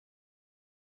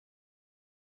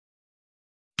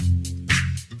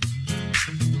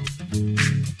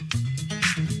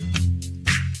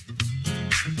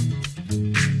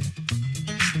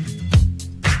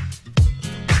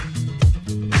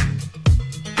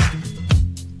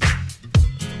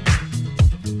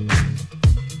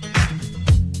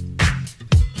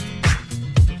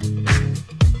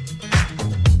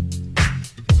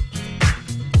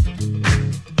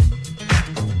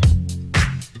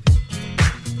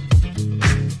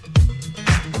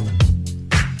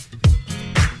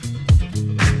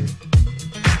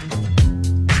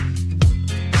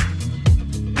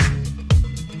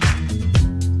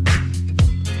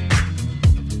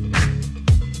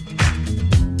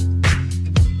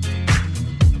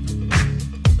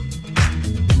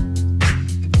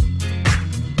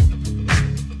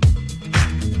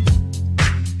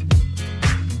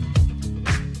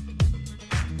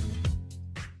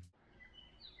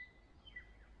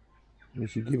We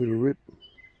should give it a rip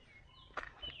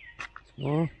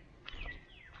tomorrow.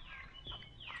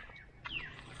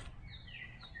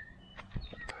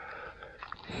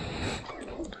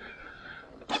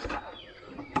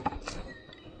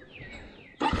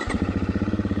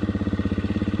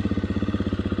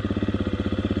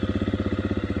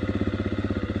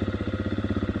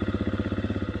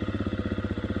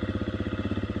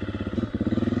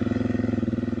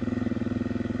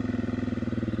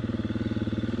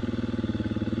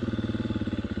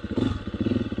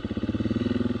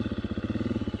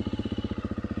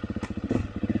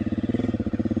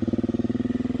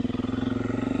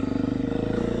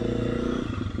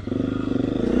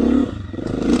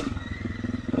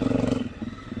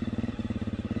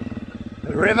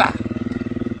 River.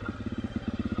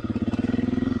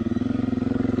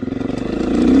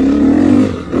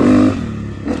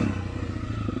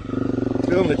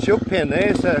 Doing the chook pen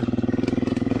there, so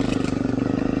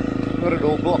got it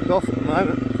all blocked off at the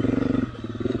moment.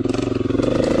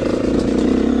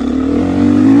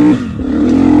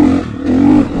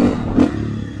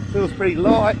 Feels pretty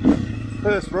light.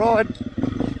 First ride.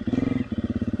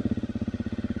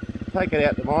 Take it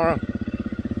out tomorrow.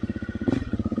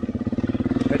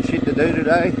 Got shit to do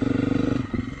today.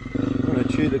 I'm going to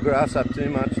chew the grass up too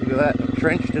much. Look at that, I've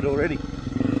trenched it already.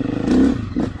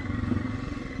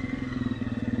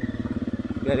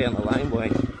 Go down the laneway,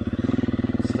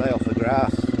 stay off the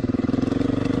grass.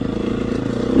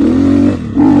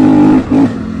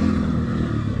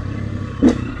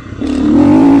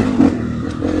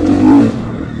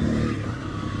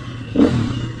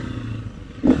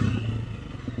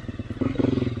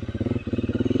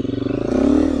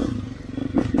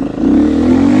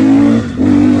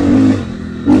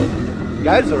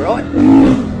 Goes alright.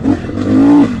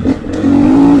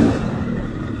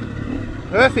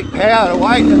 Perfect power to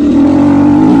weight.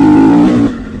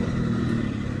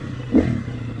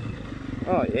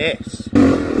 Oh yes.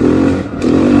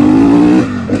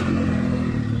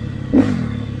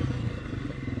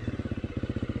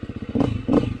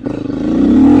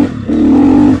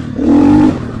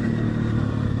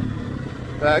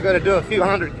 So I've got to do a few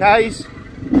 100 Ks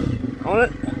on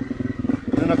it.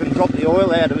 Then I can drop the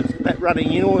oil out of it. That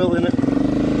running in oil in it.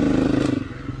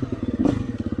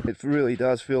 It really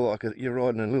does feel like you're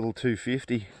riding a little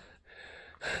 250.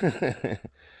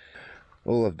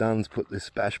 All I've done is put this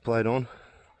bash plate on,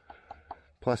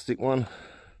 plastic one,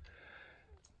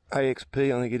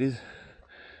 AXP I think it is.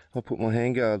 I'll put my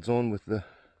handguards on with the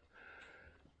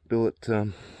billet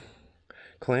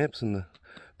clamps, and the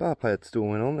bar plate still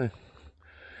went on there,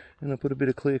 and I put a bit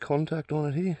of clear contact on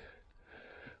it here.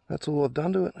 That's all I've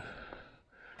done to it.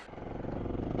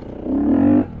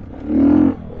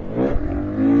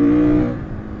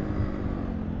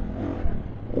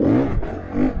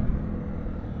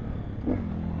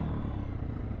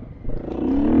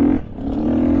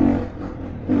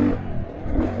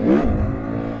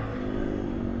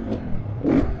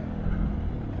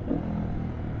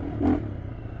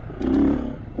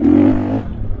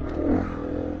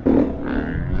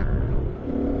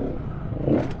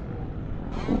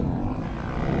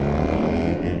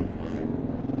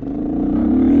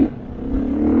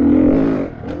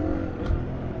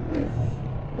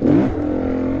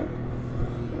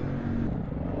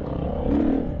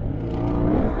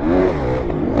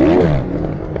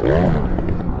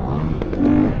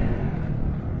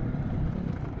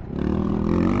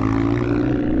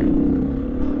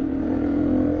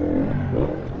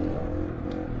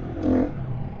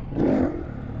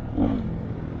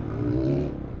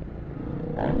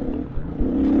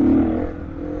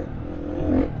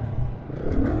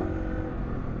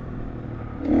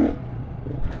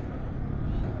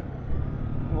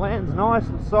 Land's nice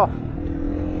and soft.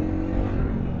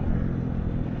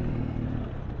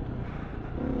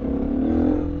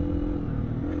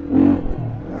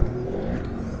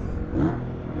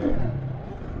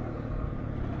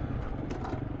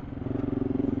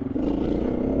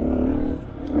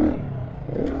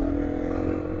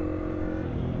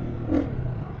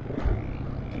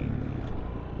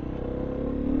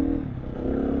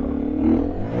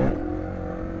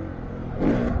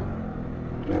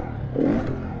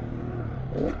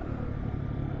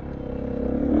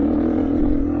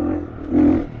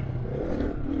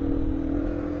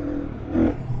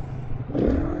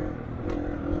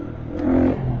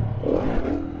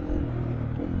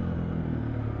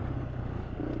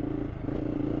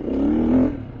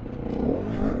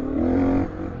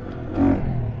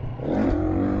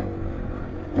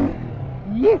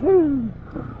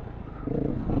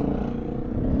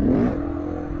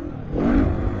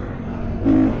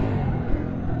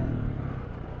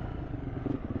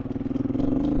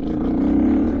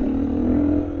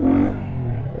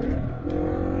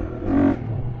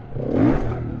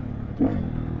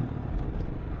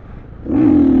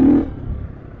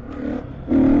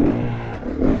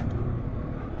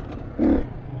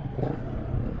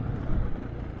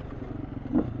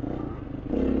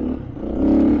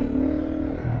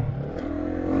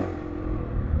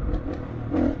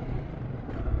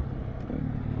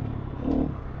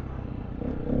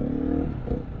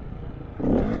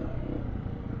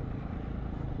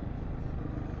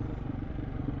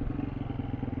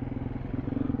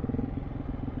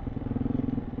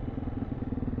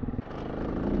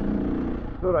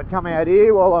 Thought I'd come out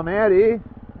here while I'm out here,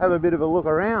 have a bit of a look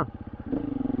around.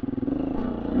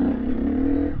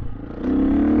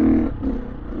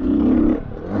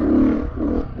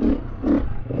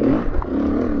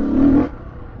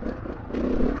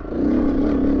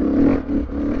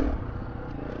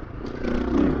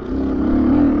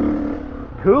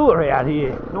 Cooler out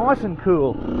here, nice and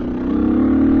cool.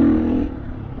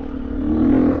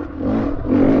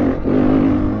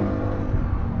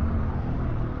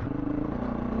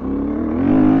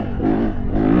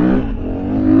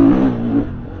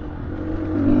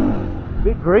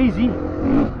 Bit breezy,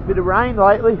 bit of rain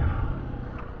lately.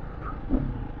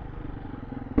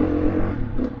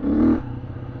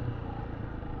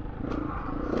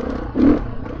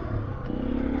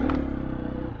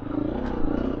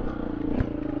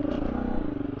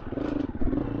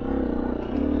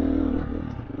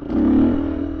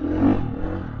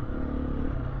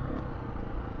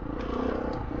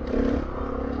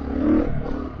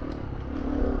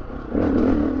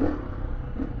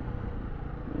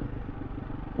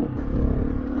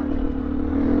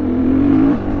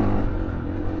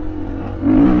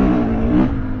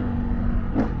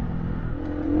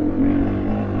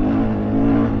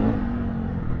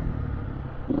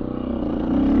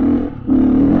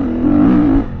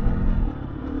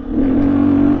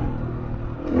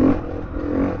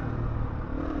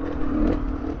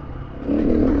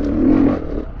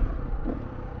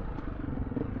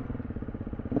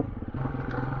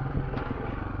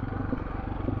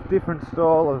 Different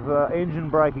style of engine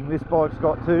braking this bike's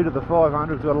got too to the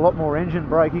 500's got a lot more engine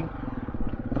braking.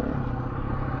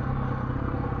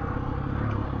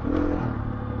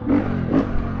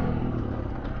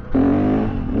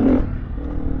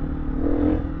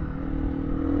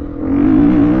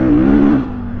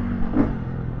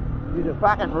 He's a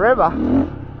fucking revver.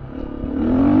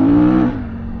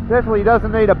 Definitely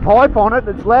doesn't need a pipe on it,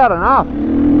 it's loud enough.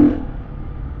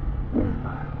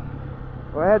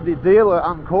 I had the dealer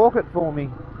uncork it for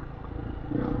me.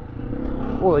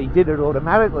 Well, he did it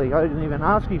automatically, I didn't even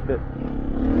ask him, but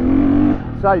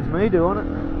it saves me doing it.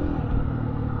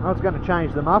 I was going to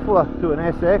change the muffler to an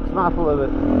SX muffler, but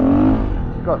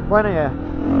it's got plenty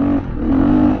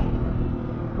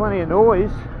of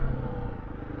noise.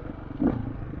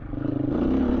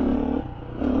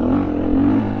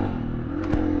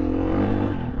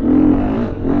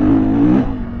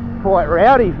 Quite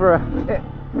rowdy for a,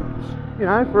 you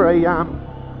know, for a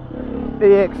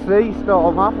EXC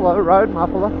style muffler, road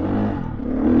muffler.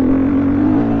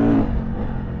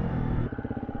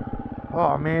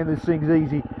 Oh man, this thing's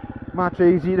easy, much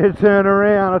easier to turn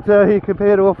around, I tell you,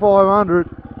 compared to a 500.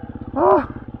 Oh,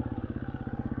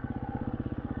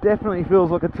 definitely feels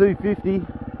like a 250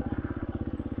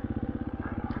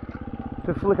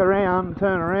 to flick around and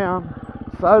turn around.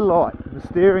 So light, the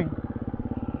steering.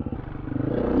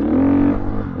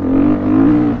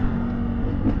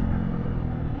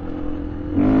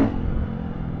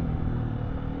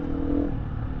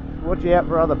 Watch out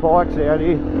for other bikes out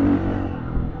here.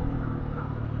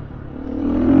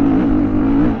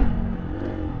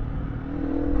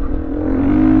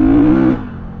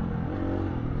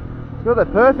 It's got the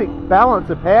perfect balance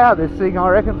of power, this thing, I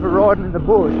reckon, for riding in the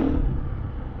bush. You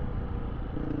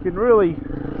can really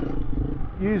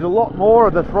use a lot more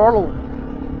of the throttle.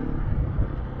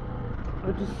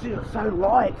 It just feels so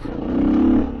light.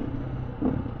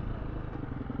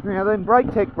 Now, them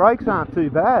brake tech brakes aren't too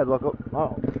bad. Like,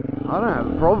 oh, I don't have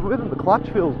a problem with them. The clutch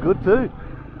feels good too.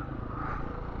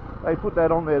 They put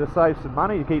that on there to save some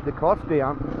money to keep the cost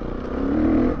down.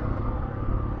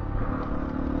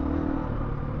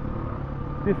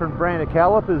 Different brand of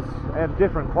calipers and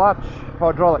different clutch,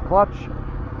 hydraulic clutch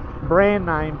brand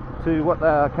name to what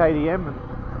the KTM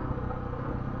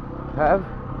have,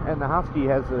 and the Husky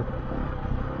has a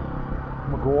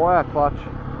Maguire clutch.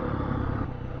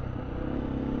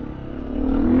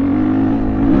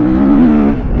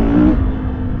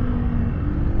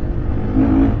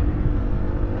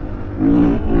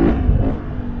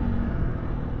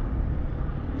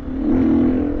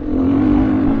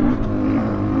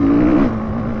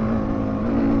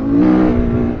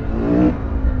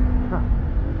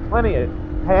 Plenty of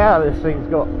power this thing's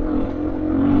got.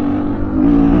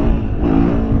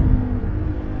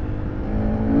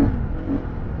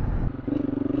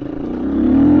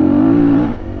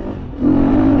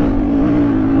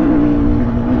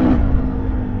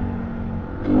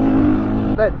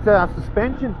 that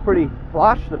suspension's pretty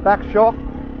flush, the back shock,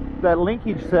 that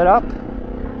linkage setup,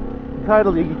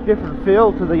 totally different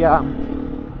feel to the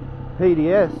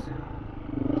PDS.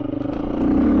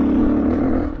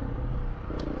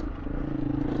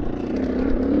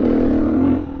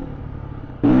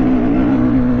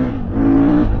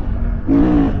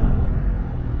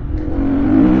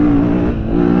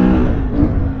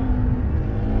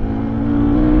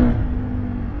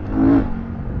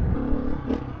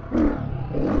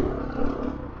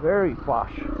 Very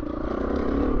flush.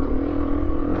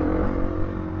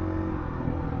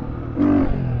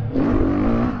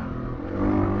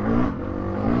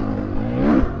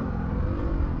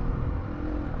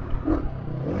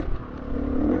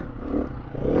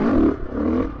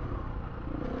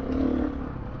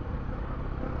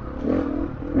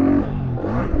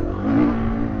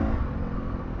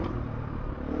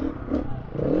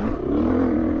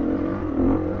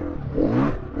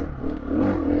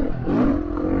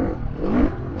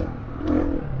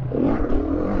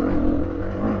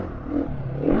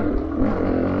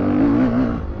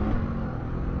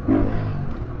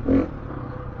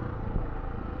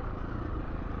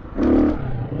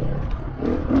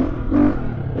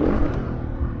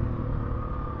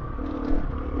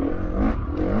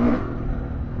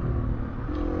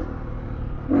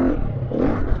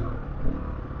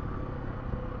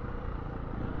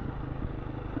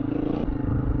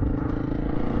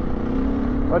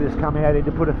 I just come out here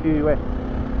to put a few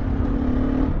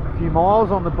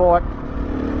miles on the bike.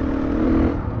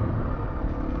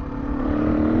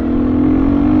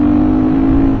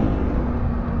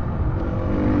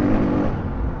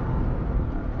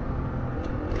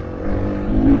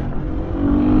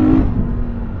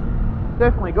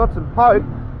 Definitely got some poke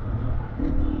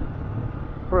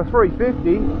for a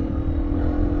 350.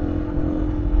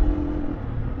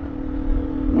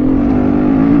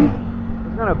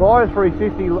 I was going to buy a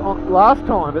 350 last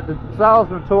time, but the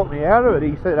salesman talked me out of it.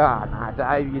 He said, "Ah, no,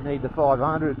 Dave, you need the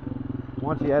 500.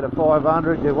 Once you had a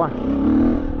 500, you won't."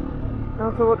 And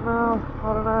I thought, no,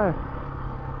 I don't know.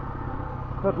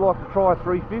 I'd like to try a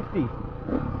 350.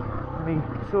 And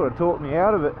he sort of talked me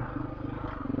out of it.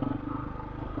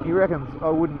 He reckons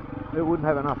it wouldn't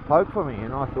have enough poke for me,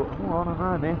 and I thought, oh, I don't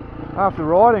know, man. After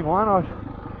riding one,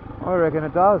 I reckon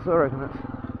it does. I reckon it's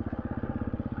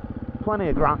plenty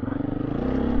of grunt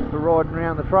for riding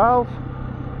around the trails.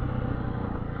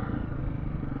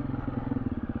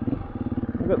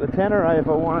 I've got the Tenere if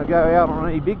I want to go out on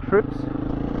any big trips.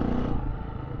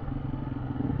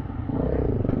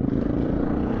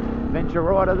 Adventure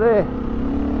rider there.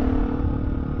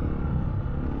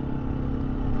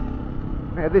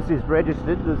 Now this is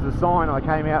registered. There's a sign I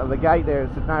came out of the gate there.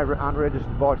 It said no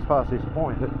unregistered bikes past this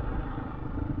point, but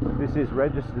this is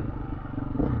registered.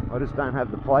 I just don't have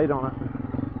the plate on it.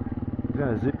 I'm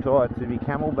going to zip tie it to my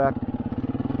Camelback.